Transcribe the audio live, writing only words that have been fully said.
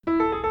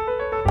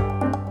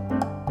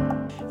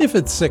If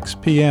it's 6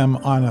 p.m.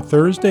 on a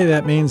Thursday,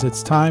 that means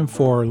it's time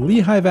for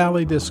Lehigh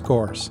Valley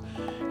Discourse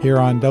here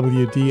on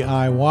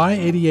WDIY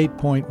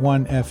 88.1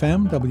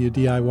 FM,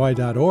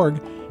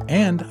 WDIY.org,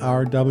 and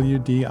our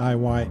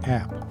WDIY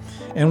app.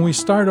 And we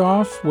start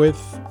off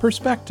with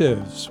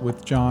Perspectives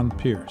with John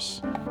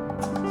Pearce.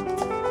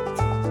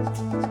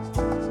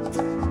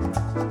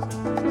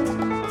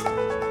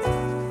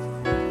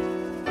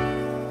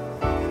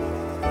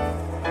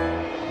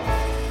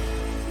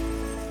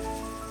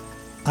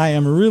 I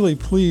am really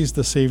pleased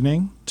this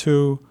evening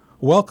to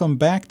welcome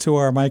back to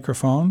our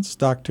microphones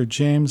Dr.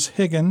 James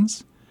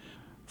Higgins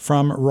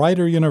from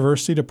Rider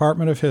University,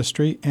 Department of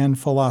History and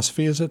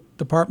Philosophy. Is it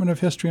Department of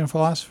History and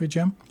Philosophy,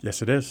 Jim?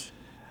 Yes, it is.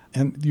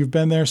 And you've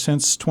been there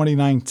since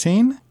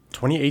 2019?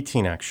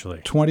 2018,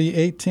 actually.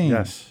 2018.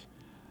 Yes.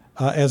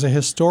 As a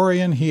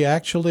historian, he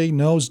actually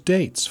knows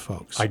dates,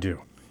 folks. I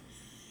do.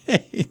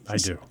 I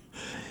do.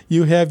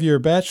 You have your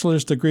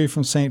bachelor's degree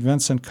from St.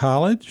 Vincent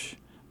College,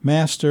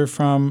 master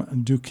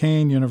from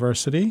Duquesne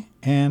University,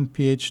 and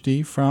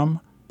PhD from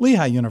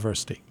Lehigh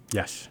University.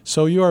 Yes.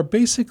 So you are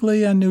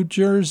basically a New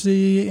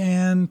Jersey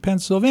and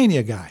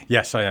Pennsylvania guy.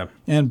 Yes, I am.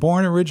 And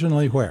born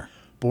originally where?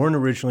 Born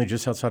originally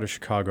just outside of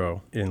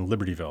Chicago in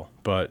Libertyville,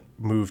 but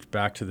moved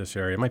back to this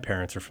area. My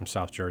parents are from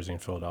South Jersey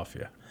and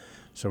Philadelphia.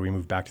 So we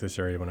moved back to this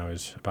area when I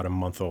was about a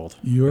month old.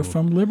 You're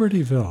from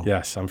Libertyville.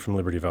 Yes, I'm from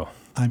Libertyville.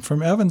 I'm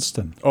from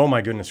Evanston. Oh,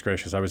 my goodness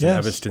gracious. I was in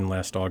Evanston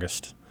last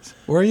August.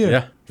 Were you?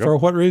 Yeah. For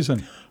what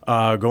reason?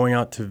 Going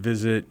out to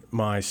visit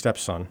my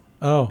stepson.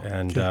 Oh.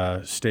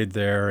 And stayed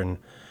there and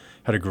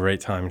had a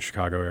great time in the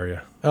Chicago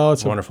area. Oh,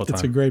 it's a wonderful time.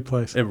 It's a great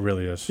place. It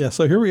really is. Yeah,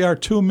 so here we are,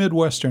 two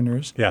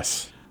Midwesterners.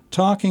 Yes.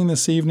 Talking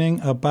this evening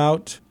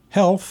about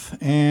health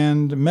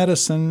and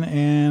medicine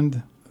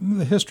and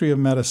the history of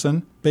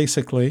medicine,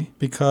 basically,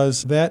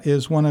 because that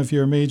is one of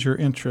your major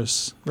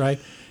interests, right?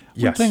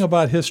 Yes. One thing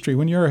about history,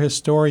 when you're a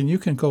historian, you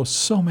can go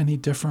so many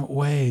different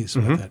ways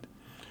with it.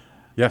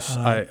 Yes,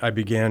 I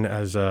began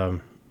as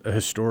a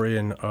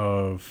historian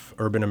of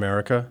urban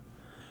America,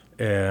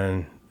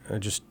 and I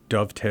just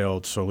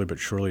dovetailed slowly but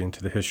surely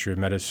into the history of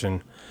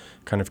medicine,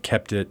 kind of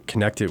kept it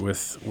connected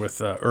with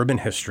urban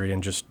history,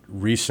 and just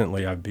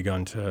recently I've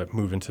begun to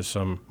move into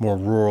some more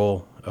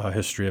rural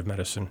history of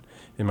medicine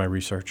in my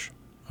research.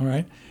 All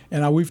right.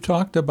 And we've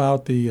talked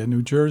about the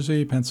New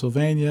Jersey,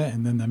 Pennsylvania,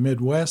 and then the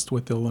Midwest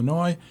with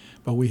Illinois,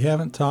 but we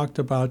haven't talked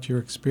about your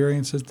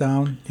experiences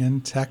down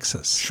in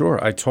Texas.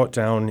 Sure. I taught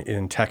down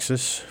in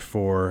Texas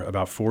for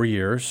about 4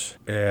 years,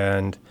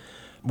 and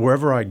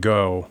wherever I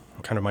go,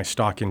 kind of my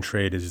stock in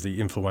trade is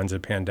the influenza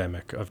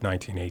pandemic of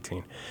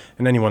 1918.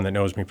 And anyone that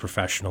knows me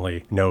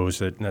professionally knows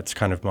that that's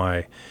kind of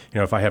my,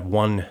 if I have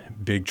one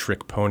big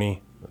trick pony,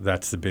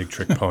 that's the big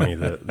trick pony,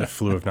 the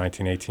flu of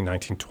 1918,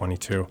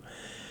 1922.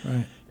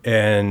 Right.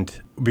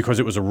 And because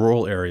it was a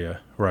rural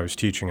area where I was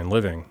teaching and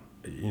living,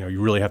 you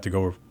really have to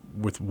go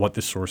with what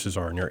the sources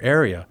are in your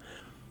area.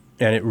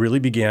 And it really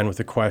began with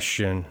a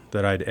question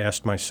that I'd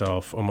asked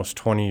myself almost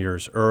 20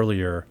 years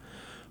earlier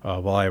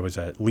while I was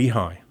at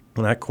Lehigh.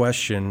 And that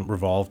question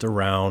revolved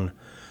around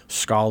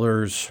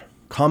scholars'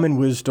 common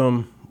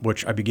wisdom,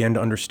 which I began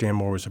to understand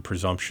more was a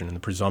presumption. And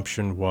the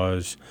presumption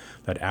was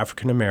that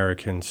African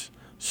Americans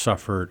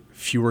suffered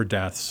fewer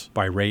deaths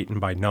by rate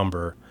and by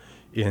number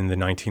in the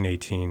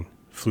 1918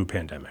 flu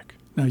pandemic.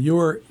 Now, you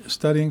were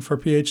studying for a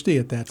PhD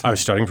at that time. I was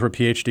studying for a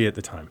PhD at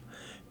the time.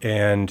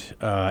 And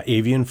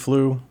avian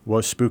flu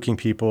was spooking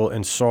people,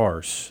 and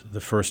SARS, the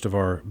first of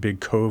our big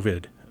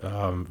COVID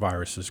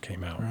viruses,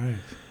 came out. Right.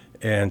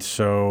 And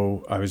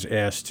so I was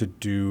asked to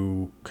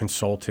do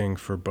consulting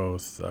for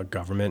both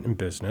government and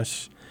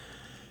business.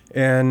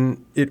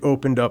 And it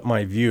opened up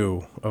my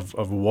view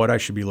of what I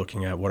should be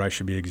looking at, what I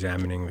should be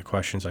examining, the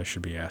questions I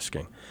should be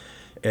asking.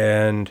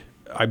 And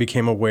I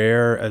became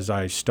aware as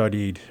I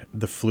studied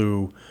the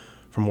flu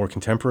from more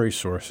contemporary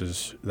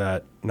sources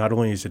that not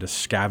only is it a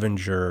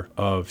scavenger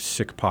of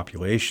sick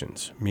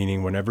populations,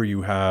 meaning whenever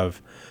you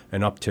have an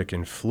uptick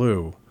in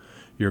flu,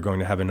 you're going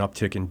to have an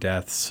uptick in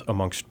deaths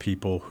amongst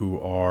people who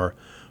are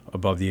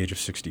above the age of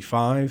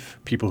 65,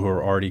 people who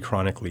are already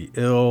chronically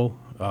ill,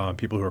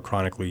 people who are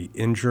chronically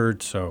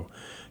injured, so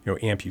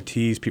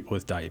amputees, people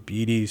with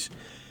diabetes.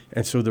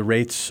 And so the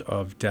rates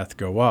of death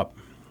go up.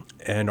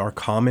 And our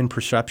common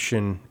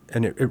perception,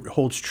 and it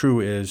holds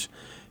true, is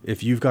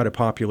if you've got a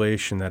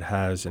population that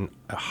has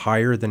a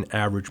higher than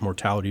average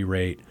mortality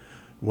rate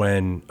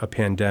when a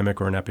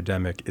pandemic or an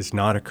epidemic is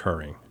not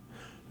occurring,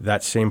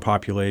 that same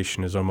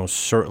population is almost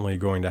certainly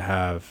going to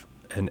have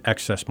an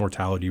excess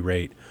mortality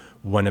rate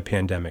when a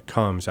pandemic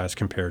comes as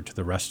compared to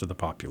the rest of the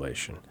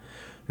population.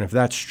 And if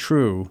that's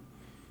true,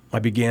 I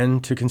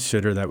began to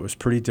consider that it was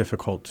pretty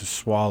difficult to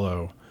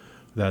swallow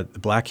that the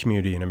black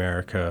community in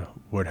America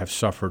would have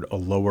suffered a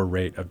lower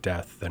rate of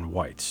death than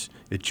whites.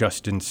 It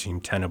just didn't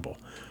seem tenable.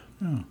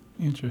 Oh,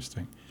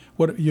 interesting.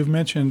 What you've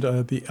mentioned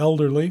the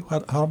elderly.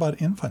 How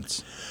about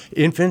infants?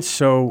 Infants.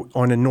 So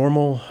on a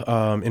normal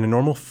in a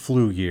normal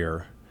flu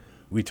year,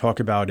 we talk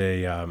about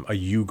a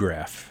U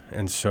graph.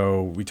 And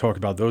so we talk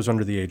about those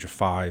under the age of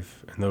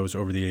 5 and those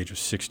over the age of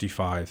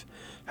 65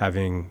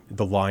 having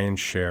the lion's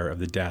share of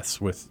the deaths,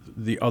 with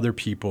the other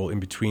people in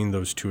between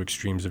those two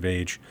extremes of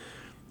age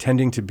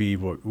tending to be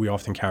what we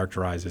often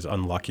characterize as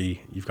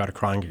unlucky. You've got a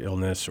chronic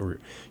illness, or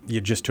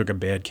you just took a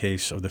bad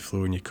case of the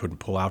flu and you couldn't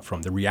pull out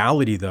from. The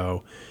reality,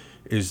 though,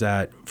 is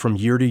that from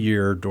year to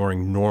year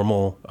during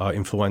normal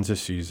influenza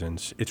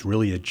seasons, it's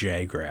really a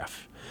J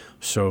graph,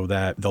 so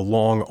that the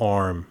long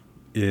arm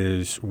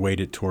is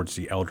weighted towards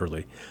the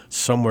elderly.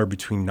 Somewhere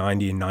between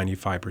 90 and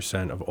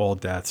 95% of all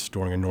deaths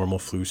during a normal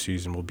flu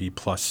season will be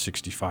plus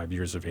 65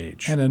 years of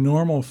age. And a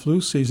normal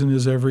flu season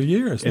is every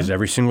year, isn't it? Is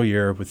every single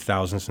year, with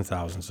thousands and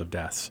thousands of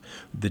deaths.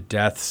 The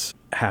deaths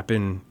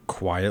happen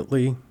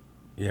quietly.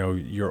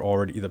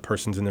 The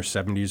person's in their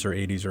 70s or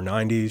 80s or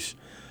 90s.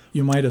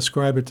 You might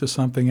ascribe it to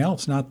something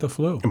else, not the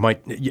flu. It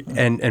might,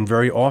 and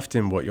very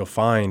often what you'll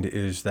find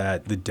is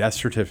that the death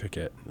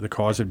certificate, the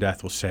cause of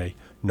death will say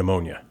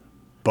pneumonia,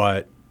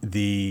 but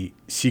the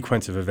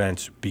sequence of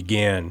events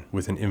began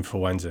with an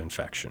influenza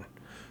infection,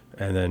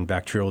 and then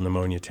bacterial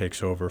pneumonia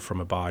takes over from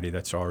a body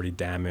that's already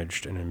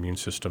damaged and an immune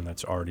system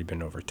that's already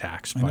been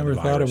overtaxed by the virus.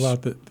 I never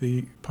thought about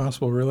the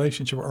possible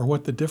relationship or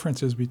what the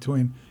difference is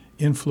between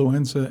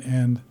influenza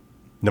and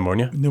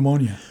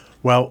pneumonia.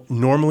 Well,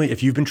 normally,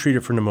 if you've been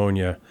treated for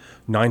pneumonia,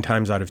 9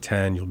 times out of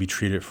 10, you'll be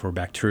treated for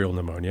bacterial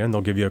pneumonia, and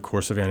they'll give you a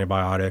course of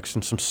antibiotics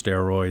and some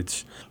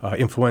steroids.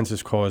 Influenza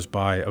is caused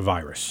by a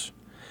virus,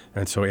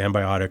 and so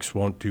antibiotics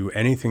won't do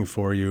anything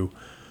for you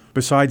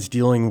besides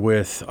dealing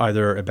with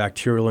either a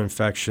bacterial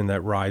infection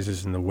that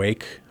rises in the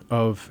wake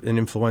of an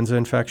influenza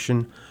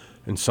infection,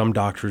 and some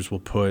doctors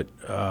will put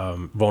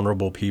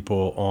vulnerable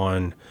people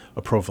on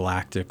a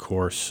prophylactic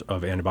course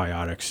of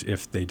antibiotics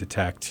if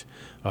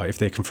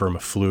they confirm a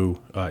flu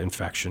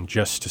infection,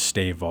 just to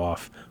stave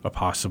off a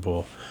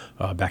possible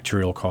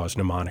bacterial-caused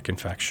pneumonic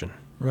infection.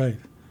 Right.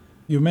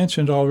 You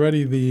mentioned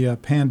already the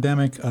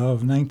pandemic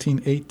of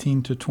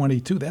 1918 to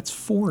 22. That's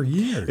 4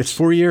 years. It's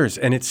 4 years,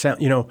 and it's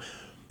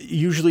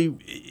usually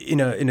in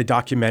a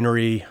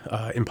documentary,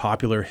 in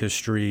popular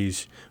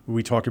histories,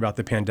 we talk about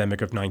the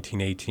pandemic of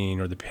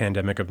 1918 or the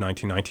pandemic of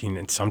 1919,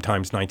 and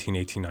sometimes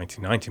 1918,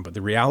 1919. But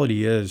the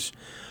reality is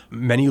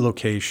many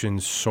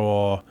locations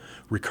saw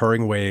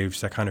recurring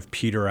waves that kind of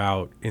peter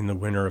out in the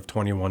winter of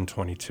 21,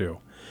 22.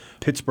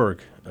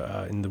 Pittsburgh,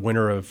 in the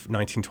winter of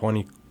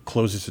 1920,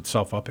 closes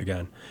itself up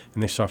again,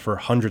 and they suffer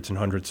hundreds and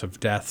hundreds of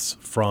deaths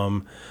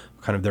from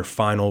kind of their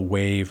final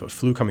wave of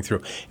flu coming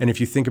through. And if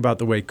you think about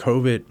the way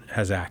COVID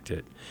has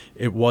acted,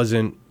 it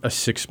wasn't a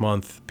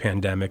 6-month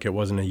pandemic. It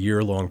wasn't a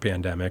year-long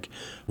pandemic.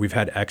 We've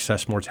had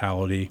excess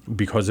mortality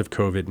because of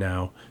COVID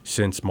now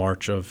since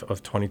March of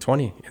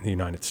 2020 in the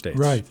United States.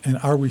 Right. And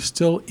are we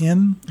still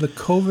in the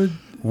COVID?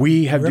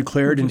 We have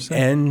declared an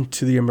end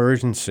to the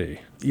emergency.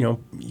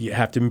 You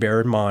have to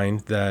bear in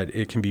mind that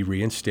it can be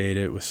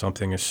reinstated with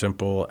something as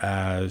simple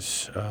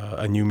as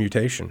a new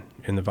mutation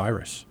in the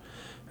virus.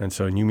 And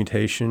so a new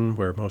mutation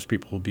where most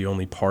people will be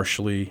only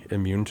partially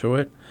immune to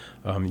it.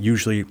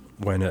 Usually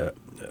when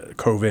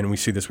COVID, and we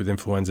see this with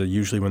influenza,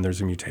 usually when there's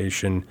a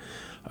mutation,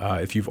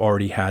 if you've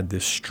already had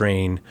this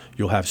strain,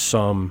 you'll have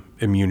some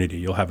immunity.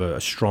 You'll have a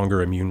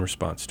stronger immune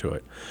response to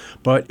it.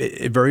 But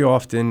it very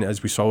often,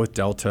 as we saw with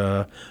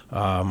Delta,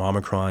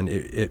 Omicron,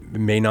 it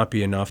may not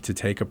be enough to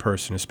take a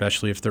person,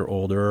 especially if they're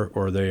older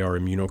or they are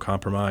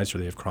immunocompromised or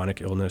they have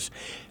chronic illness.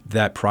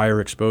 That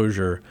prior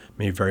exposure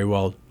may very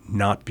well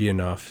not be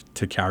enough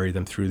to carry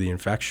them through the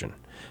infection.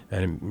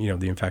 And,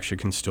 the infection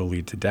can still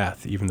lead to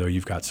death, even though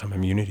you've got some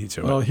immunity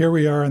to it. Well, here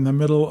we are in the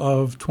middle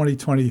of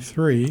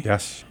 2023.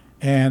 Yes.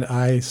 And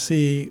I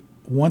see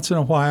once in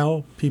a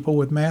while people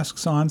with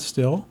masks on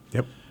still.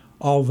 Yep.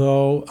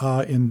 Although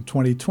in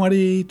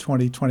 2020,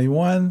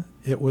 2021,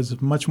 it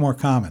was much more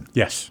common.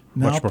 Yes,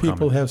 now much more people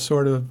common. have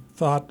sort of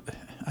thought,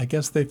 I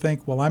guess they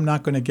think, well, I'm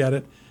not going to get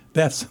it.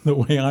 That's the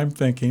way I'm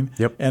thinking.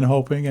 Yep. And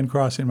hoping and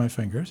crossing my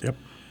fingers. Yep.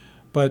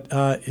 But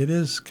it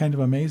is kind of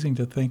amazing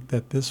to think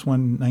that this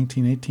one,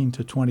 1918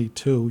 to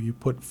 22, you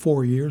put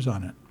 4 years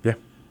on it. Yeah,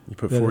 you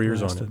put 4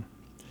 years on it.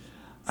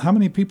 How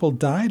many people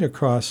died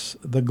across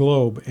the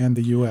globe and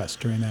the U.S.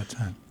 during that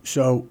time?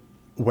 So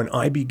when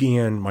I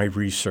began my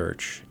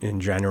research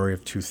in January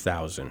of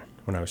 2000,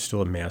 when I was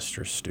still a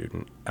master's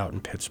student out in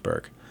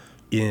Pittsburgh,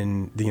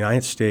 in the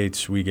United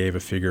States, we gave a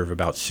figure of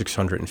about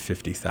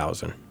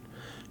 650,000.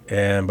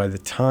 And by the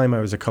time I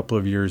was a couple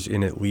of years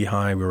in at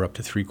Lehigh, we were up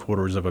to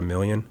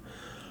 750,000.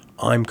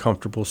 I'm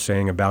comfortable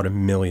saying about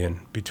 1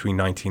 million between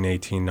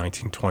 1918,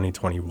 1920,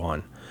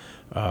 21.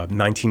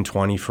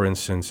 1920, for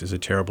instance, is a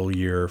terrible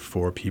year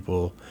for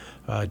people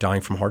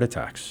dying from heart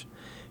attacks.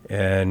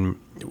 And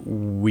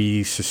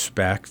we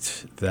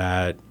suspect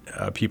that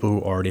people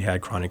who already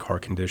had chronic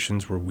heart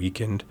conditions were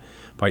weakened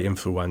by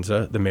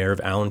influenza. The mayor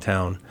of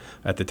Allentown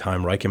at the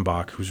time,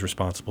 Reichenbach, who's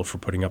responsible for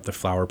putting up the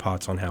flower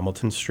pots on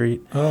Hamilton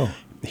Street,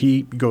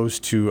 he goes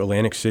to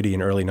Atlantic City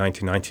in early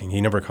 1919.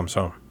 He never comes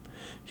home.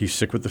 He's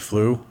sick with the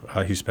flu.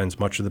 He spends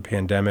much of the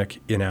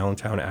pandemic in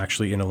Allentown,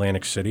 actually in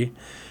Atlantic City,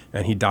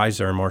 and he dies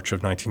there in March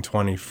of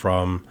 1920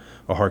 from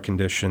a heart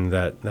condition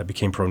that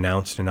became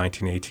pronounced in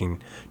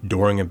 1918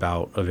 during a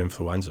bout of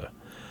influenza.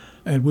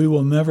 And we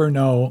will never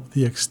know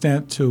the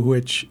extent to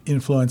which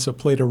influenza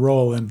played a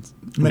role in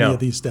many of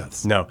these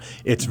deaths. No,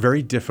 it's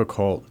very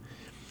difficult.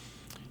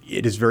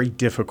 It is very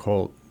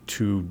difficult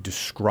to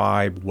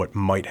describe what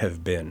might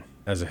have been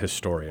as a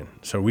historian.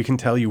 So we can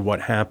tell you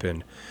what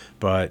happened,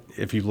 but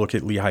if you look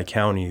at Lehigh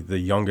County, the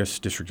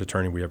youngest district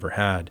attorney we ever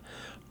had,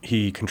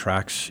 he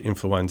contracts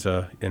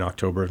influenza in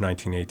October of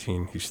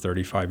 1918. He's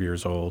 35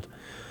 years old,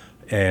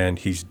 and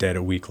he's dead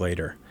a week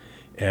later.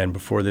 And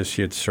before this,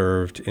 he had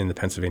served in the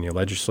Pennsylvania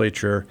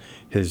legislature.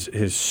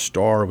 His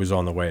star was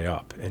on the way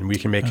up, and we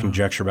can make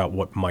conjecture about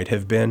what might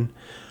have been.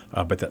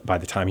 But by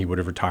the time he would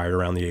have retired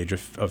around the age of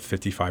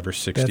 55 or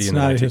 60. That's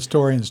not a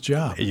historian's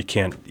job. You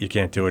can't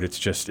do it. It's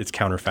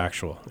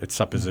counterfactual. It's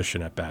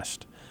supposition at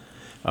best.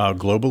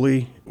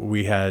 Globally,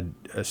 we had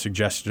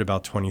suggested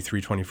about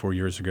 23, 24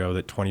 years ago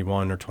that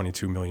 21 or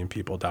 22 million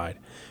people died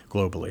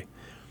globally.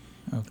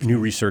 Okay. New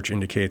research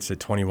indicates that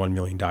 21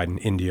 million died in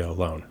India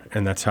alone.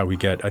 And that's how we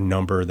get a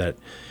number that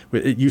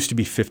it used to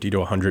be 50 to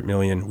 100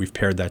 million. We've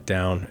pared that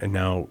down. And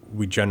now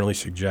we generally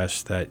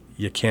suggest that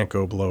you can't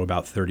go below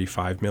about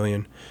 35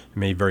 million. It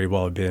may very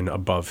well have been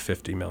above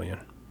 50 million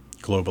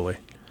globally,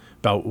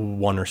 about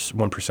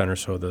 1% or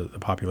so of the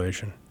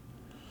population.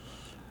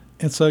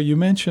 And so you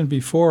mentioned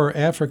before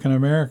African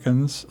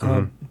Americans.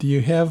 Do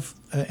you have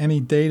any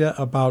data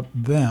about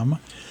them?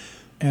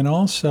 And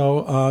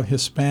also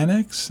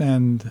Hispanics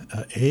and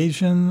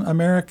Asian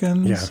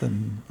Americans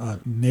and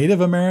Native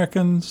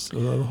Americans,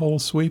 the whole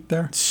sweep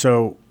there?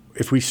 So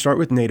if we start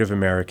with Native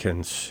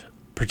Americans,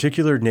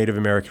 particular Native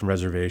American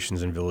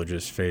reservations and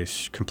villages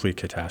face complete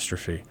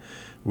catastrophe.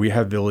 We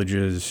have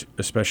villages,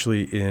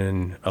 especially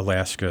in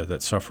Alaska,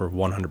 that suffer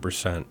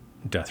 100%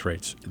 death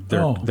rates.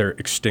 They're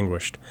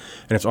extinguished.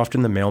 And it's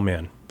often the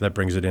mailman that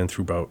brings it in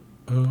through boat.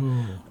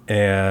 Oh.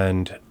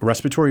 And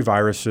respiratory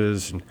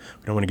viruses, and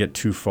we don't want to get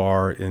too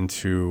far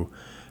into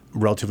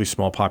relatively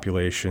small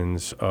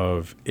populations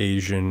of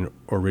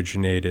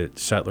Asian-originated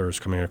settlers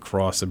coming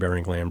across the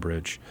Bering Land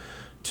Bridge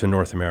to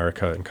North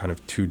America in kind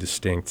of two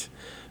distinct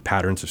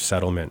patterns of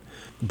settlement.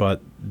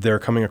 But they're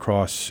coming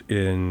across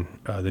in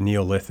the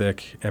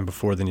Neolithic and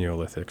before the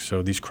Neolithic.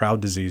 So these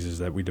crowd diseases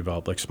that we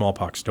developed, like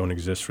smallpox, don't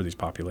exist for these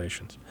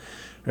populations.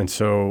 And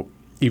so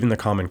even the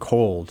common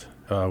cold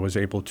was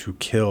able to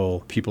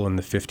kill people in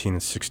the 15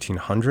 and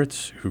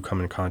 1600s who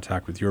come in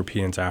contact with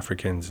Europeans,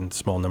 Africans, and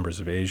small numbers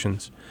of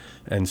Asians.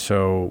 And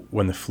so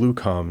when the flu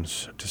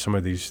comes to some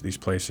of these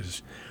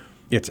places,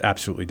 it's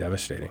absolutely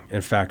devastating.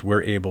 In fact,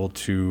 we're able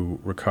to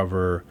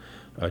recover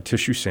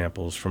tissue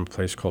samples from a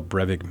place called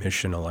Brevig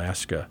Mission,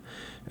 Alaska,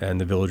 and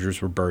the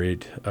villagers were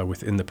buried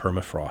within the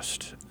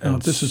permafrost.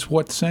 And this is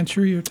what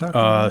century you're talking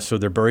about? So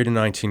they're buried in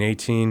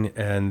 1918,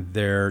 and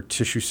their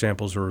tissue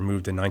samples were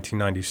removed in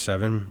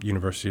 1997.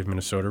 University of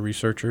Minnesota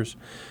researchers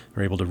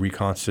were able to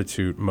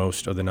reconstitute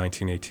most of the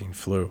 1918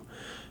 flu.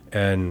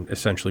 And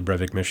essentially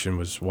Brevig Mission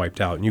was wiped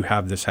out. And you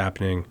have this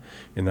happening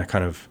in that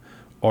kind of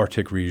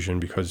Arctic region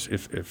because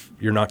if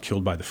you're not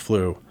killed by the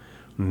flu,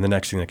 then the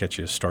next thing that gets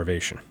you is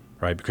starvation,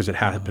 right? Because it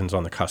happens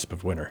on the cusp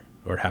of winter,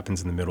 or it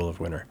happens in the middle of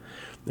winter.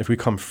 If we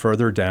come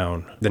further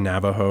down, the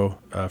Navajo,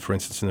 for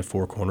instance, in the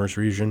Four Corners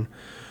region,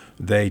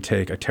 they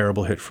take a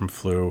terrible hit from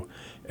flu,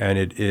 and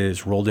it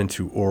is rolled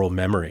into oral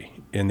memory.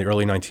 In the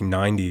early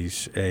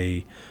 1990s,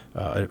 a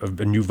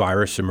new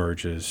virus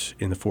emerges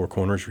in the Four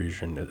Corners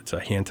region. It's a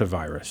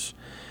hantavirus.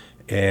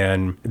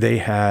 And they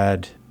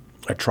had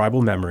a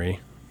tribal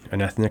memory,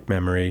 an ethnic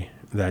memory,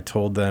 that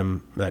told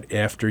them that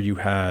after you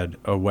had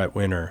a wet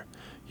winter,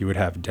 you would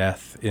have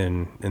death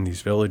in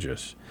these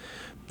villages.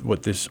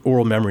 What this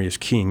oral memory is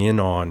keying in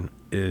on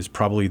is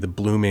probably the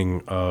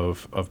blooming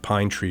of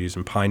pine trees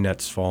and pine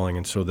nets falling,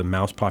 and so the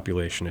mouse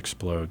population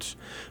explodes.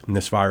 And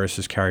this virus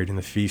is carried in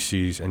the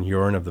feces and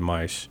urine of the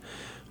mice.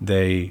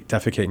 They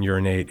defecate and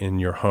urinate in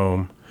your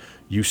home.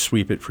 You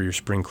sweep it for your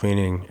spring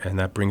cleaning, and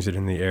that brings it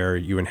in the air.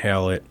 You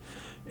inhale it,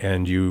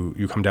 and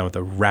you come down with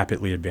a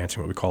rapidly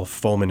advancing, what we call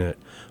fulminant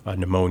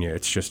pneumonia.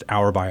 It's just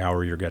hour by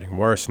hour you're getting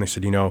worse. And they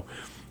said,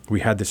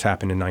 we had this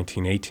happen in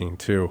 1918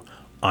 too.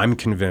 I'm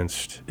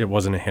convinced it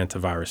wasn't a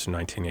hantavirus in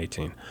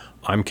 1918.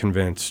 I'm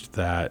convinced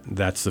that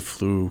that's the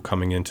flu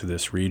coming into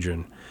this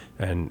region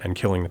and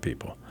killing the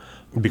people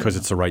because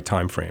it's the right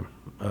time frame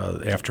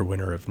after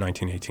winter of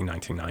 1918,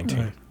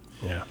 1919. Right.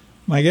 Yeah.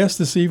 My guest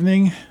this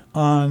evening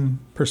on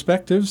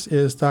Perspectives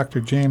is Dr.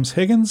 James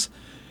Higgins,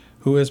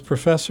 who is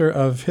professor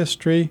of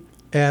history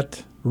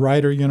at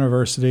Rider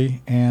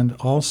University and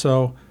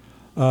also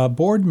a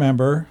board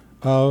member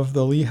of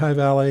the Lehigh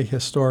Valley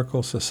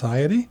Historical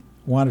Society.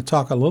 I want to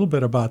talk a little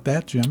bit about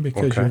that, Jim,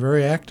 because you're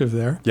very active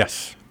there.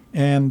 Yes.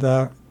 And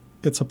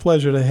it's a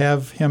pleasure to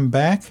have him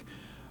back.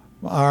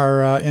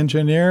 Our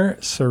engineer,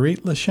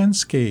 Sarit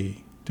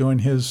Lashinsky,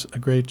 doing a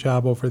great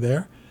job over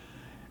there.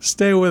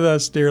 Stay with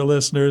us, dear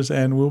listeners,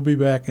 and we'll be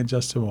back in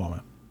just a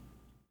moment.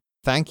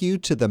 Thank you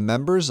to the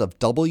members of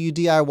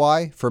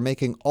WDIY for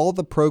making all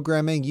the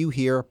programming you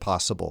hear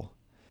possible.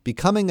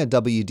 Becoming a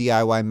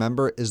WDIY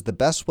member is the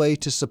best way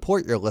to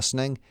support your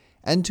listening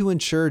and to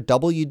ensure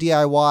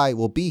WDIY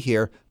will be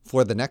here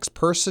for the next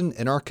person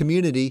in our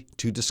community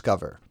to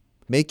discover.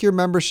 Make your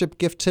membership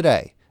gift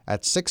today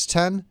at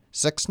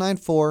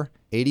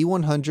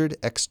 610-694-8100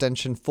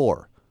 extension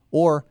 4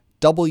 or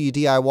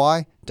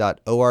WDIY.org.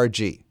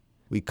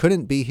 We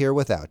couldn't be here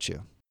without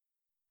you.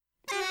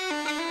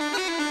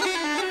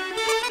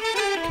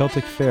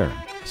 Celtic Fair,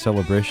 a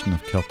celebration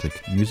of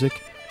Celtic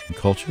music and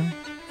culture,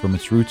 from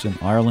its roots in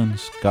Ireland,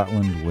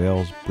 Scotland,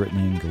 Wales,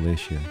 Brittany, and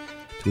Galicia,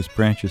 to its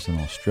branches in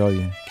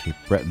Australia, Cape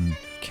Breton,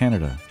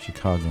 Canada,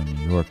 Chicago,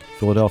 New York,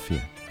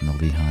 Philadelphia, and the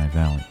Lehigh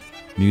Valley.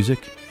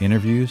 Music,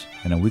 interviews,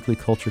 and a weekly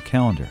culture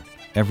calendar,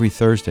 every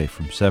Thursday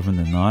from 7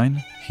 to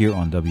 9, here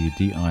on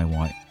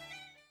WDIY.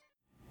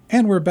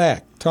 And we're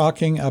back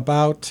talking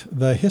about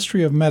the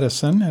history of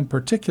medicine, and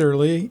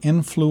particularly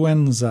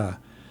influenza.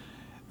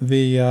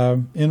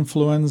 The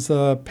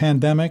influenza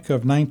pandemic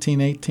of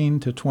 1918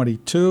 to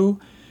 22.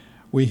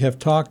 We have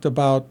talked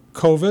about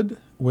COVID,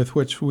 with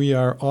which we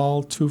are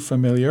all too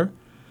familiar.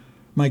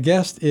 My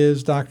guest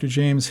is Dr.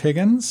 James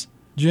Higgins.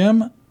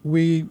 Jim,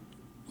 we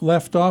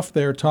left off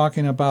there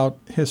talking about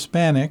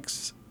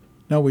Hispanics.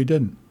 No, we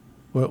didn't.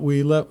 But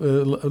we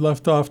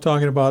left off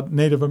talking about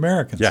Native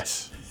Americans.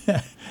 Yes.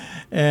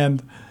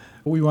 And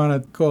we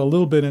want to go a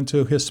little bit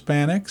into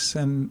Hispanics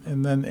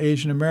and then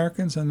Asian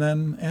Americans and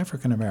then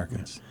African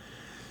Americans.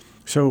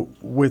 So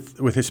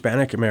with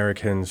Hispanic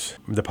Americans,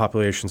 the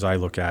populations I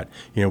look at,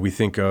 we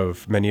think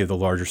of many of the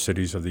larger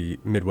cities of the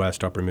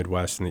Midwest, Upper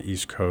Midwest, and the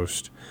East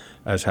Coast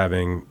as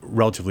having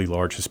relatively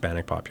large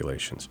Hispanic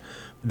populations.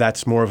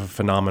 That's more of a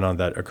phenomenon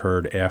that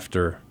occurred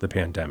after the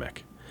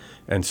pandemic.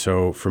 And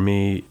so for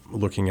me,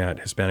 looking at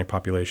Hispanic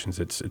populations,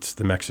 it's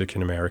the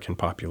Mexican American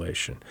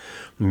population.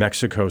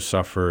 Mexico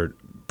suffered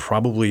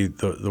probably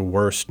the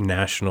worst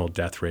national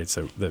death rates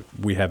that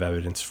we have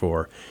evidence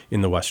for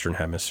in the Western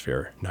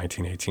Hemisphere,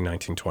 1918,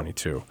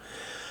 1922.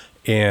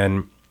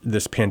 And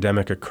this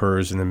pandemic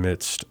occurs in the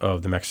midst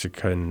of the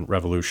Mexican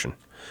Revolution.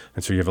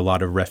 And so you have a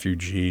lot of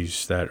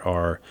refugees that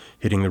are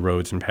hitting the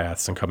roads and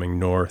paths and coming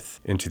north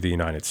into the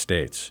United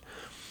States.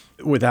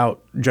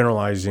 Without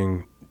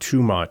generalizing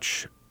too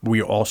much,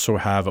 we also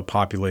have a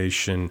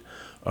population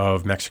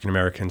of Mexican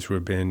Americans who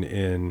have been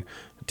in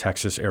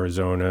Texas,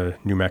 Arizona,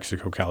 New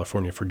Mexico,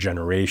 California for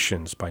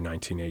generations by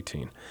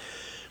 1918.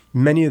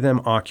 Many of them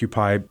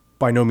occupy,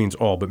 by no means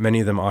all, but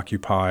many of them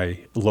occupy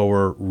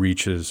lower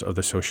reaches of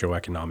the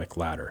socioeconomic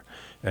ladder.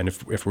 And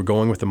if we're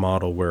going with a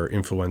model where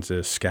influenza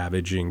is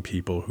scavenging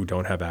people who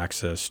don't have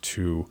access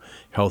to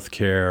health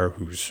care,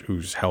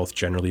 whose health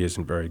generally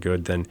isn't very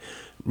good, then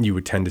you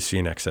would tend to see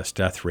an excess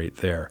death rate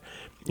there.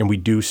 And we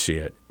do see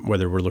it,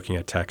 whether we're looking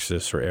at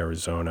Texas or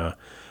Arizona,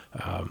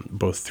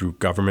 both through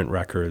government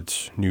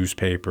records,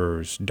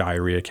 newspapers,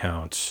 diary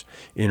accounts,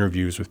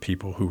 interviews with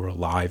people who were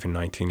alive in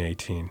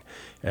 1918,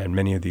 and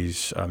many of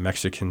these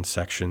Mexican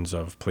sections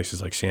of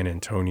places like San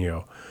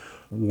Antonio,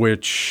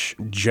 which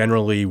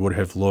generally would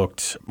have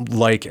looked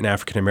like an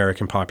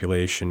African-American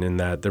population in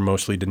that they're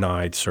mostly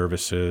denied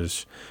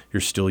services. You're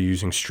still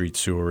using street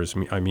sewers.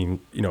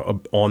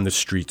 On the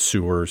street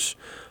sewers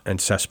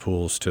and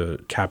cesspools to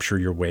capture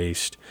your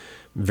waste.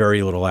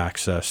 Very little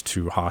access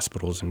to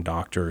hospitals and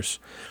doctors.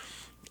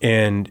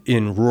 And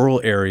in rural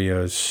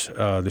areas,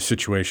 the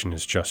situation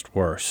is just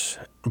worse.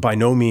 By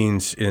no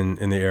means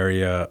in the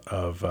area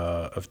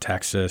of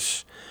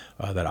Texas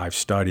that I've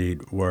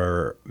studied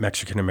were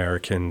Mexican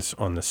Americans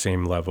on the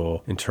same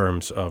level in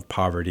terms of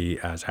poverty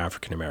as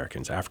African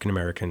Americans. African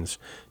Americans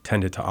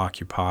tended to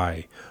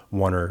occupy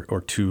one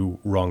or two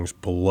rungs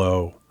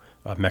below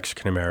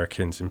Mexican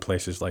Americans in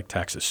places like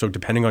Texas. So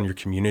depending on your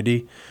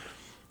community,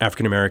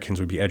 African Americans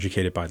would be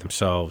educated by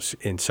themselves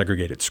in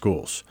segregated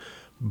schools.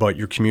 But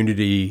your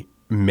community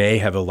may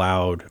have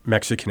allowed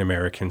Mexican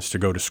Americans to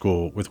go to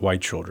school with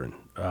white children.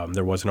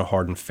 There wasn't a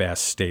hard and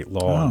fast state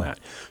law on that.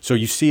 So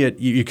you see it,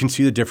 you can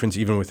see the difference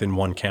even within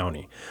one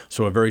county.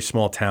 So a very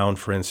small town,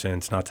 for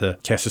instance, not to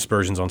cast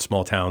aspersions on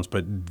small towns,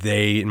 but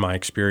they, in my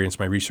experience,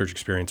 my research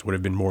experience, would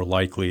have been more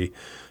likely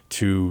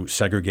to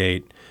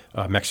segregate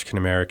Mexican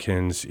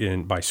Americans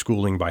by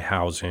schooling, by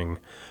housing,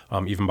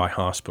 even by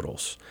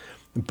hospitals.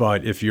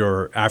 But if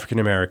you're African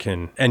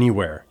American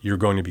anywhere, you're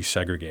going to be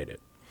segregated.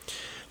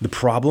 The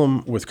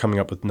problem with coming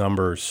up with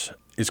numbers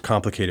is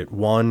complicated.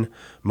 One,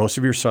 most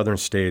of your southern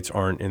states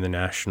aren't in the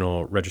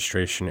national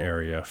registration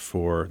area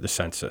for the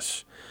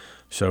census.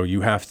 So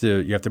you have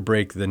to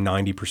break the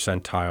 90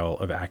 percentile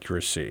of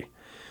accuracy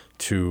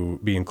to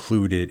be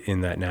included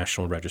in that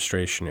national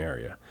registration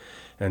area.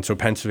 And so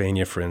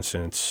Pennsylvania, for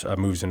instance,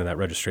 moves into that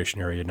registration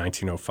area in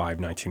 1905,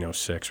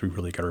 1906. We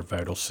really got our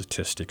vital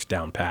statistics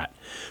down pat.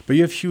 But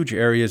you have huge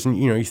areas, and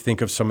you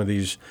think of some of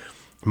these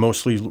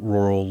mostly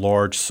rural,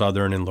 large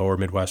southern and lower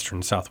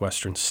Midwestern,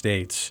 southwestern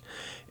states.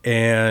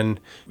 And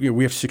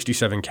we have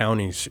 67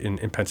 counties in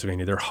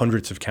Pennsylvania. There are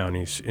hundreds of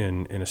counties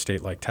in a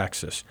state like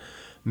Texas.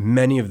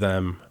 Many of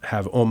them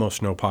have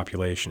almost no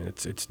population.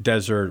 It's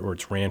desert or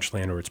it's ranch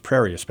land or it's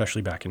prairie,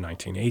 especially back in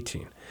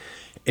 1918.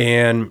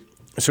 And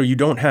so you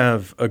don't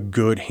have a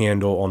good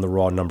handle on the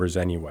raw numbers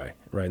anyway,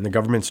 right? And the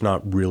government's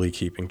not really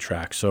keeping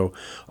track. So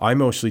I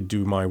mostly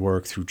do my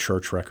work through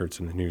church records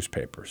in the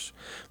newspapers.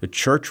 The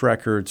church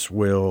records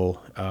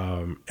will,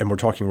 and we're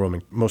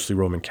talking mostly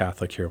Roman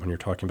Catholic here when you're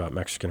talking about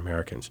Mexican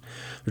Americans.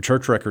 The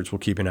church records will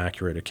keep an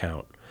accurate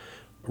account,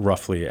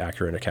 roughly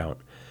accurate account.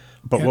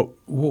 But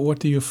what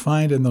do you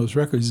find in those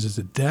records? Is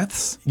it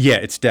deaths? Yeah,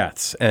 it's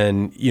deaths.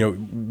 And,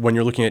 when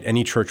you're looking at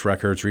any church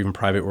records or even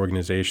private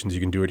organizations, you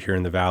can do it here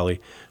in the Valley.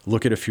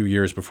 Look at a few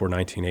years before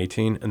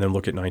 1918 and then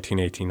look at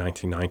 1918,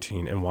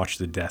 1919 and watch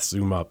the deaths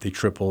zoom up. They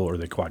triple or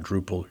they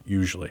quadruple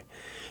usually,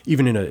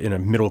 even in a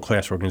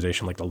middle-class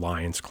organization like the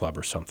Lions Club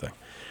or something.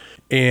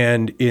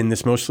 And in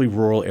this mostly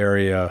rural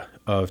area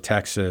of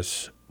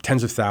Texas,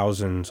 tens of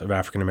thousands of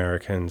African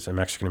Americans and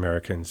Mexican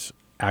Americans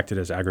acted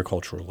as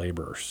agricultural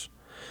laborers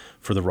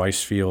for the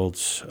rice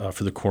fields,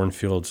 for the corn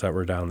fields that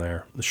were down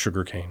there, the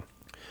sugar cane.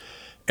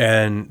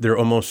 And they're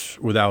almost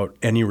without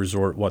any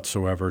resort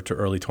whatsoever to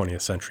early 20th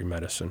century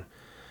medicine.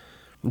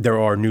 There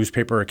are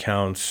newspaper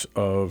accounts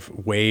of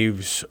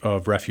waves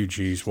of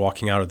refugees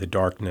walking out of the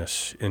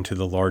darkness into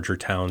the larger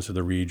towns of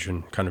the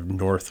region, kind of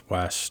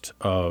northwest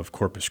of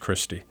Corpus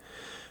Christi.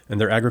 And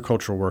they're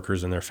agricultural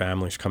workers and their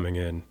families coming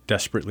in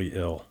desperately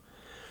ill.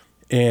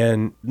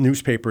 And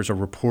newspapers are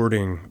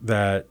reporting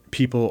that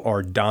people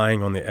are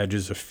dying on the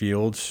edges of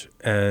fields,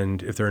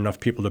 and if there are enough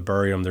people to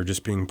bury them, they're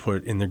just being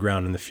put in the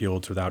ground in the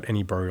fields without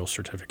any burial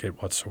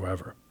certificate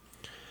whatsoever.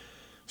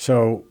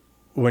 So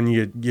when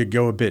you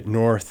go a bit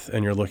north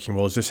and you're looking,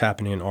 well, is this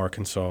happening in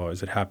Arkansas?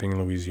 Is it happening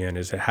in Louisiana?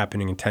 Is it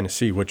happening in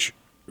Tennessee, which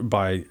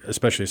by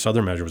especially a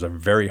southern measure was a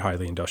very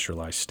highly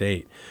industrialized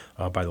state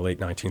by the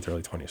late 19th,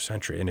 early 20th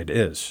century, and it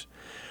is.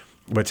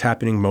 But it's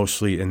happening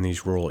mostly in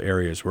these rural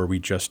areas where we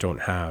just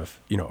don't have,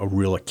 a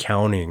real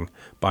accounting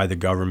by the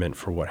government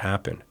for what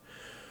happened.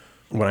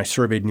 When I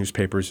surveyed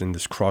newspapers in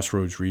this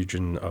crossroads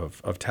region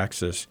of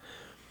Texas,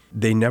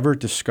 they never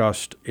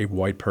discussed a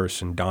white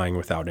person dying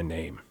without a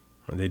name.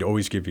 They'd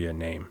always give you a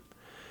name.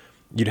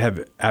 You'd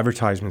have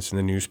advertisements in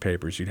the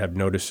newspapers. You'd have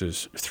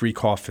notices, 3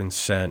 coffins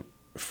sent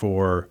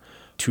for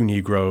 2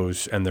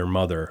 Negroes and their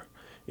mother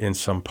in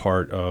some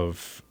part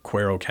of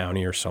Cuero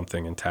County or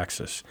something in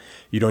Texas.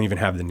 You don't even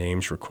have the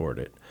names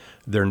recorded.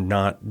 They're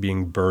not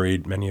being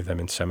buried, many of them,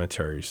 in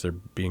cemeteries. They're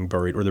being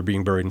buried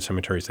in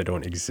cemeteries that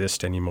don't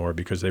exist anymore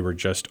because they were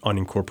just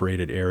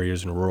unincorporated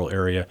areas in a rural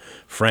area,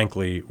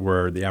 frankly,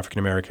 where the African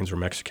Americans or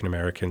Mexican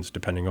Americans,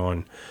 depending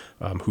on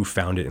who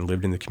found it and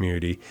lived in the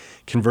community,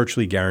 can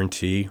virtually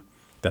guarantee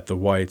that the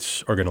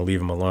whites are going to leave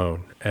them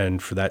alone.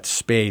 And for that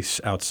space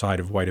outside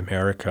of white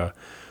America,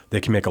 they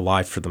can make a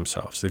life for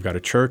themselves. They've got a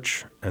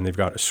church, and they've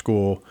got a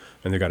school,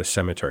 and they've got a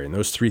cemetery. And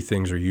those 3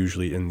 things are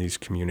usually in these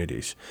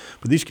communities.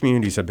 But these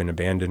communities have been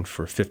abandoned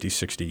for 50,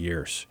 60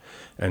 years.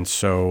 And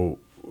so,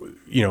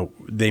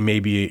 they may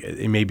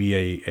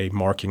be a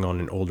marking on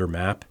an older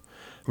map,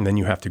 and then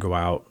you have to go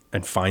out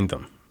and find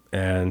them.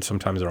 And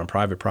sometimes they're on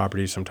private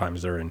property.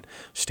 Sometimes they're in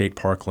state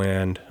park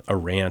land, a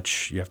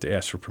ranch. You have to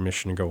ask for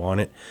permission to go on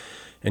it.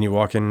 And you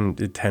walk in,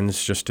 it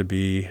tends just to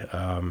be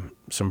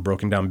some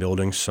broken down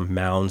buildings, some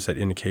mounds that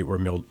indicate where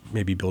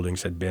maybe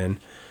buildings had been,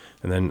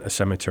 and then a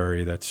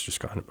cemetery that's just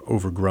kind of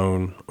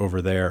overgrown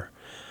over there.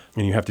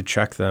 And you have to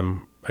check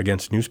them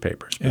against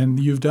newspapers. And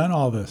you've done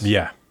all this?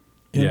 Yeah.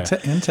 In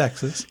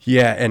Texas?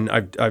 Yeah, and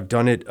I've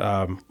done it.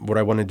 What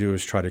I want to do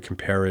is try to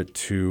compare it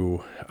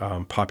to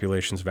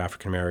populations of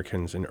African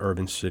Americans in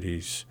urban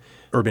cities,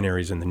 urban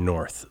areas in the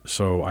north.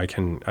 So I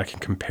can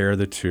compare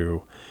the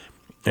two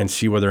and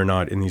see whether or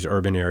not in these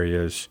urban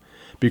areas,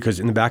 because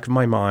in the back of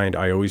my mind,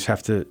 I always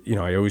have to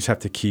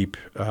keep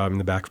in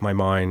the back of my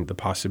mind the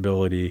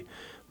possibility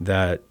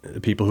that the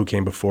people who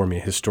came before me,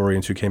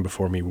 historians who came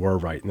before me, were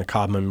right, and the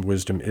common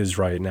wisdom is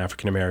right, and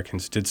African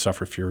Americans did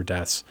suffer fewer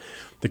deaths.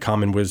 The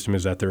common wisdom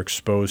is that they're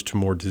exposed to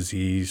more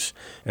disease,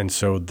 and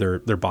so their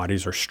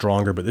bodies are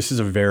stronger. But this is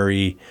a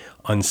very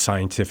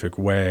unscientific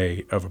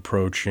way of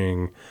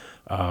approaching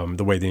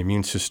the way the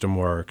immune system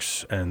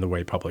works and the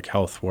way public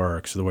health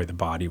works, the way the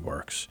body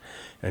works.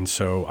 And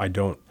so I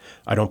don't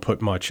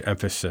put much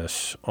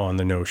emphasis on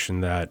the notion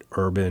that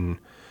urban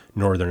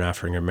Northern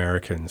African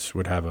Americans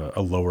would have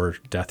a lower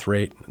death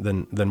rate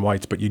than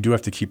whites, but you do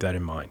have to keep that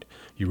in mind.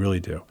 You really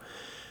do.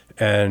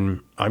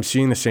 And I'm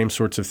seeing the same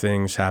sorts of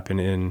things happen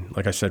in,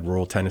 like I said,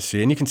 rural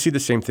Tennessee. And you can see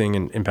the same thing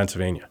in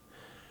Pennsylvania.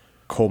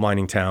 Coal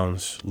mining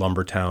towns,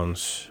 lumber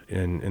towns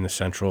in the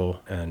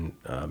central and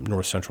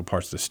north central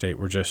parts of the state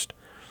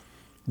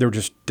they were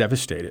just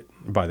devastated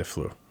by the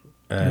flu.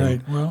 And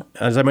right. Well,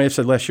 as I might have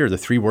said last year, the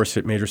 3 worst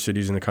hit major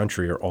cities in the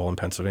country are all in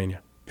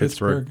Pennsylvania.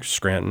 Pittsburgh,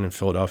 Scranton, and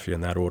Philadelphia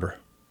in that order.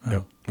 Oh.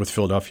 Yep. With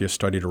Philadelphia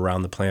studied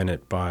around the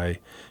planet by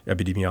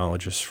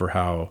epidemiologists for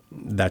how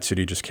that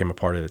city just came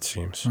apart, it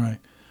seems. Right.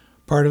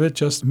 Part of it,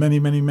 just many,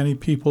 many, many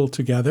people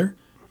together.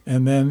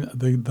 And then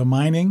the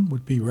mining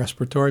would be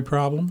respiratory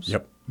problems.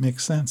 Yep.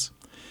 Makes sense.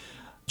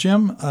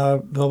 Jim,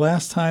 the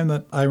last time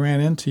that I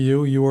ran into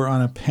you, you were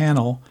on a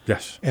panel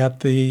Yes.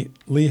 at the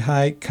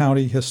Lehigh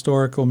County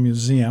Historical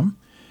Museum,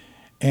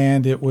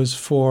 and it was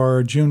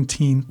for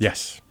Juneteenth.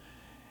 Yes.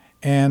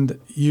 And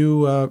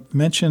you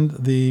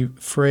mentioned the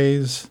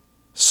phrase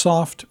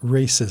soft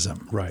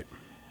racism. Right.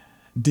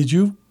 Did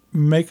you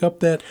make up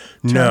that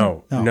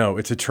term? No.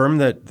 It's a term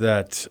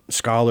that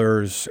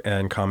scholars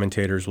and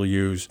commentators will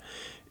use.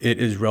 It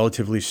is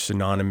relatively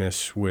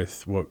synonymous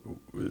with what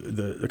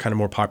the kind of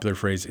more popular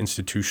phrase,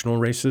 institutional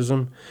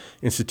racism.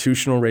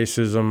 Institutional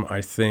racism, I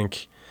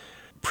think,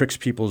 pricks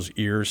people's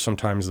ears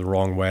sometimes the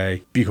wrong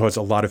way because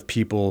a lot of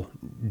people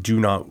do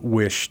not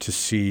wish to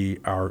see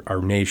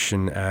our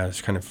nation as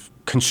kind of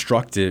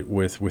constructed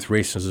with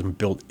racism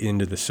built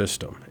into the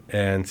system.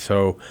 And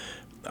so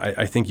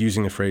I think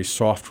using the phrase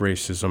soft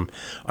racism,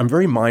 I'm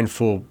very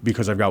mindful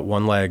because I've got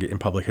one leg in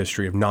public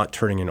history of not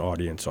turning an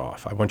audience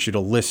off. I want you to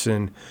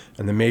listen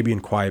and then maybe in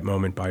quiet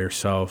moment by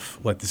yourself,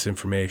 let this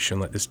information,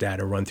 let this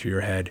data run through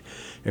your head,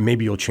 and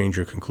maybe you'll change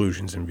your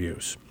conclusions and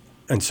views.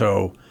 And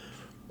so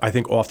I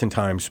think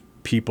oftentimes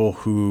people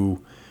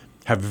who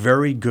have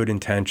very good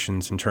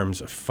intentions in terms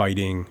of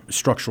fighting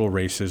structural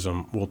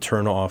racism will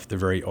turn off the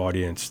very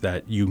audience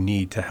that you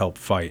need to help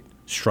fight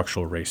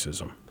structural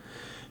racism.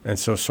 And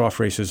so soft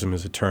racism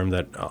is a term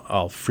that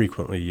I'll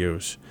frequently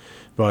use.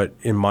 But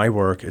in my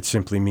work, it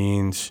simply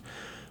means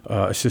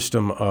a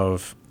system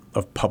of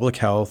public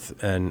health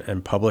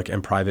and public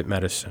and private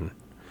medicine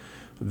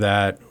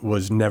that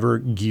was never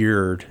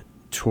geared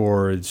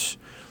towards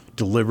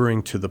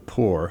delivering to the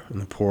poor,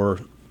 and the poor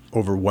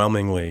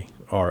overwhelmingly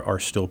are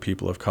still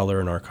people of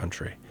color in our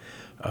country.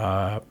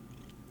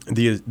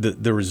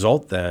 The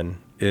result then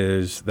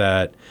is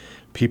that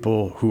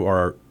people who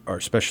are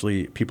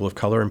especially people of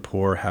color and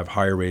poor have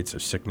higher rates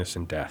of sickness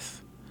and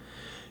death.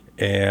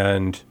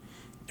 And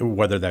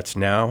whether that's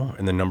now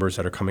in the numbers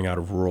that are coming out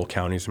of rural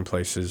counties and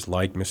places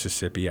like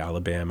Mississippi,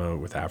 Alabama,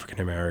 with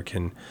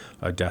African-American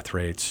death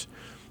rates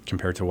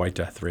compared to white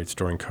death rates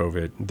during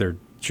COVID, they're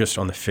just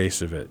on the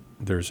face of it,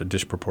 there's a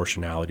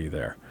disproportionality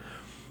there.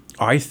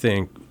 I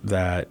think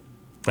that,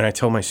 and I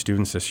tell my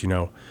students this,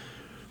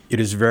 it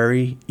is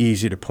very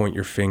easy to point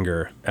your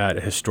finger at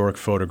a historic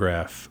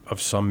photograph of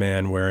some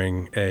man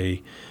wearing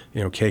a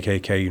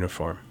KKK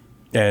uniform.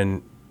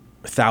 And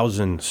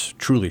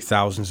truly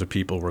thousands of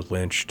people were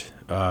lynched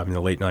in the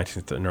late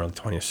 19th and early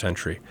 20th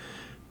century.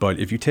 But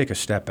if you take a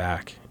step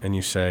back and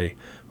you say,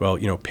 well,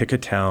 pick a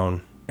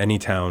town, any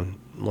town,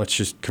 let's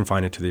just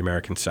confine it to the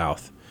American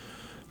South.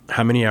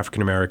 How many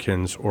African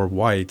Americans or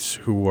whites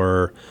who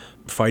were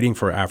fighting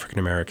for African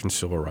American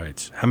civil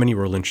rights, how many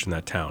were lynched in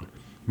that town?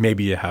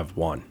 Maybe you have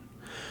one.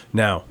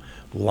 Now,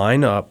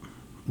 line up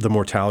the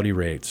mortality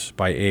rates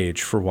by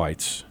age for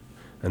whites,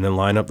 and then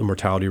line up the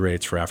mortality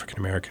rates for African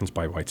Americans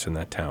by whites in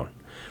that town,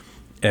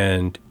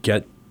 and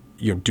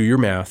do your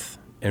math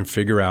and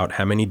figure out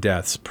how many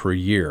deaths per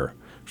year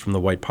from the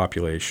white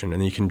population,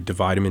 and then you can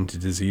divide them into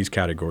disease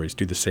categories.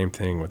 Do the same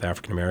thing with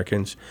African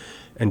Americans,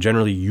 and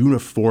generally,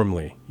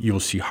 uniformly, you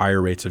will see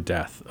higher rates of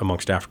death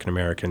amongst African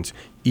Americans,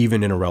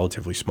 even in a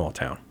relatively small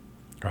town.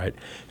 Right,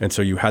 and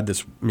so you had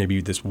this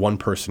one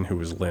person who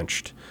was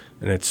lynched,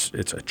 and it's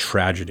a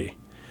tragedy.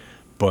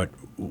 But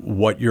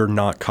what you're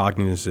not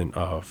cognizant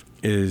of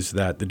is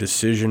that the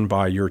decision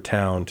by your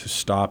town to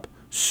stop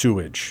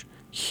sewage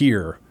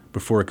here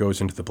before it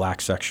goes into the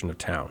black section of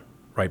town,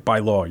 right? By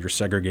law, you're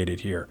segregated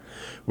here.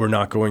 We're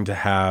not going to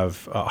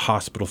have a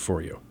hospital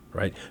for you,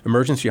 right?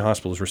 Emergency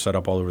hospitals were set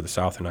up all over the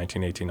South in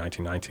 1918,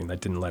 1919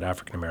 that didn't let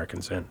African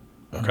Americans in.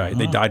 Okay,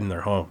 They died in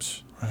their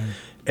homes, right.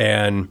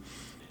 And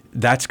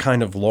that's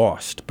kind of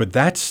lost. But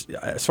that's,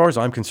 as far as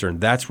I'm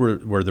concerned, that's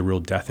where the real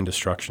death and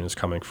destruction is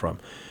coming from.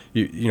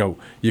 You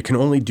can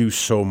only do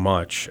so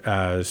much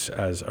as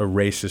a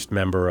racist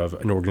member of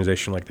an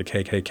organization like the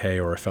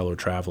KKK or a fellow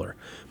traveler.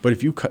 But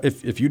if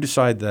you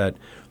decide that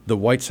the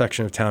white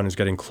section of town is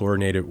getting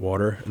chlorinated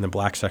water and the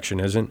black section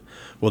isn't,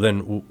 well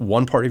then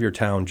one part of your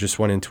town just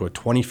went into a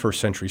 21st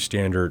century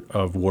standard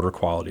of water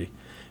quality,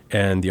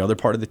 and the other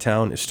part of the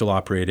town is still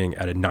operating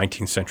at a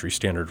 19th century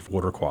standard of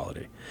water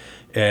quality.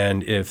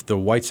 And if the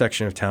white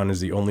section of town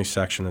is the only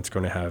section that's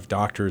going to have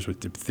doctors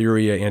with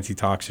diphtheria,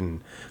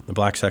 antitoxin, the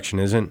black section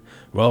isn't,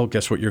 well,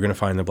 guess what you're going to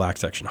find in the black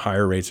section?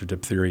 Higher rates of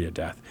diphtheria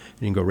death.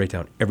 And you can go right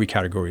down every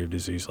category of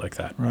disease like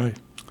that. Right.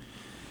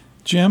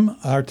 Jim,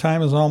 our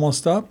time is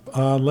almost up.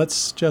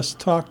 Let's just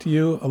talk to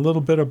you a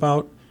little bit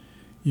about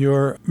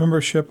your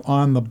membership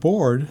on the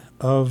board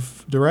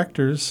of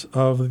directors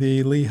of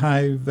the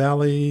Lehigh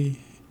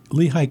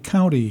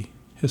County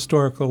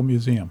Historical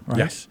Museum, right?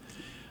 Yes.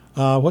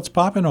 What's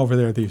popping over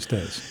there these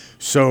days?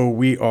 So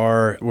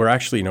we're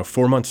actually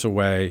 4 months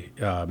away.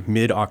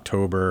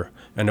 Mid-October,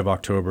 end of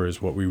October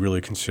is what we really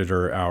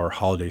consider our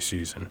holiday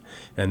season,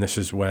 and this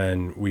is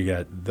when we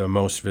get the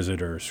most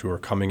visitors who are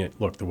coming in.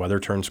 Look, the weather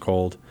turns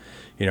cold.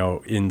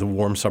 In the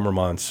warm summer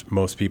months,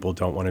 most people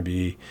don't want to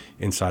be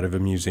inside of a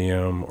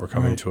museum or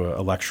coming to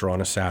a lecture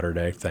on a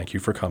Saturday. Thank you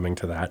for coming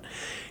to that.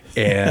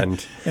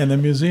 And and the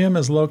museum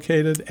is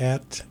located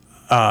at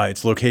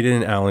It's located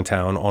in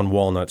Allentown on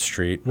Walnut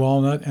Street.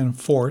 Walnut and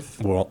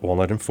 4th.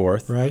 Walnut and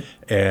 4th. Right.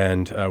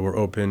 And we're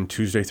open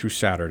Tuesday through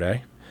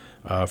Saturday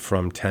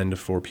from 10 to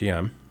 4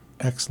 p.m.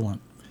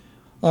 Excellent.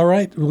 All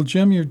right. Well,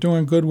 Jim, you're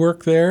doing good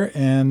work there,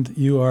 and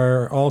you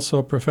are also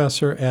a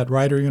professor at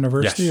Rider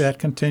University. Yes. That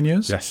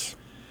continues. Yes.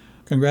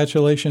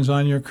 Congratulations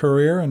on your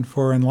career and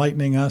for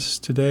enlightening us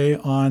today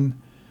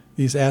on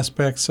these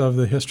aspects of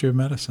the history of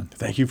medicine.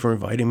 Thank you for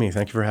inviting me.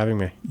 Thank you for having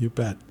me. You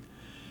bet.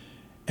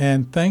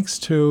 And thanks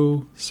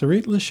to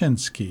Sarit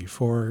Lashinsky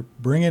for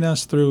bringing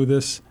us through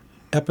this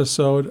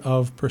episode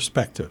of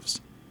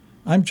Perspectives.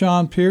 I'm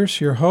John Pearce,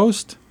 your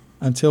host.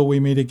 Until we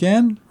meet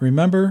again,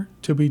 remember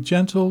to be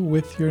gentle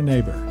with your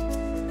neighbor.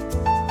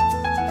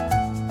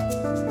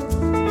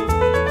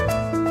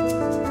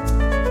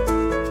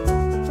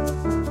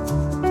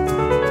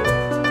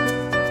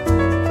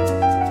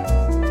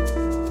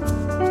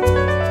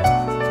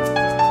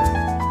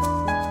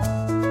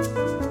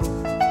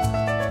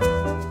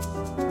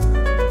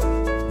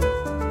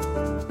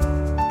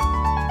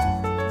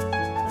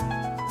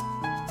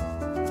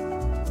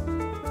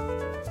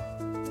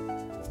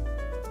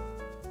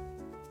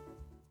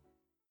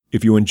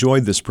 If you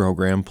enjoyed this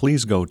program,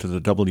 please go to the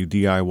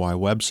WDIY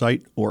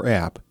website or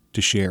app to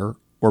share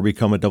or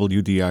become a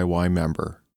WDIY member.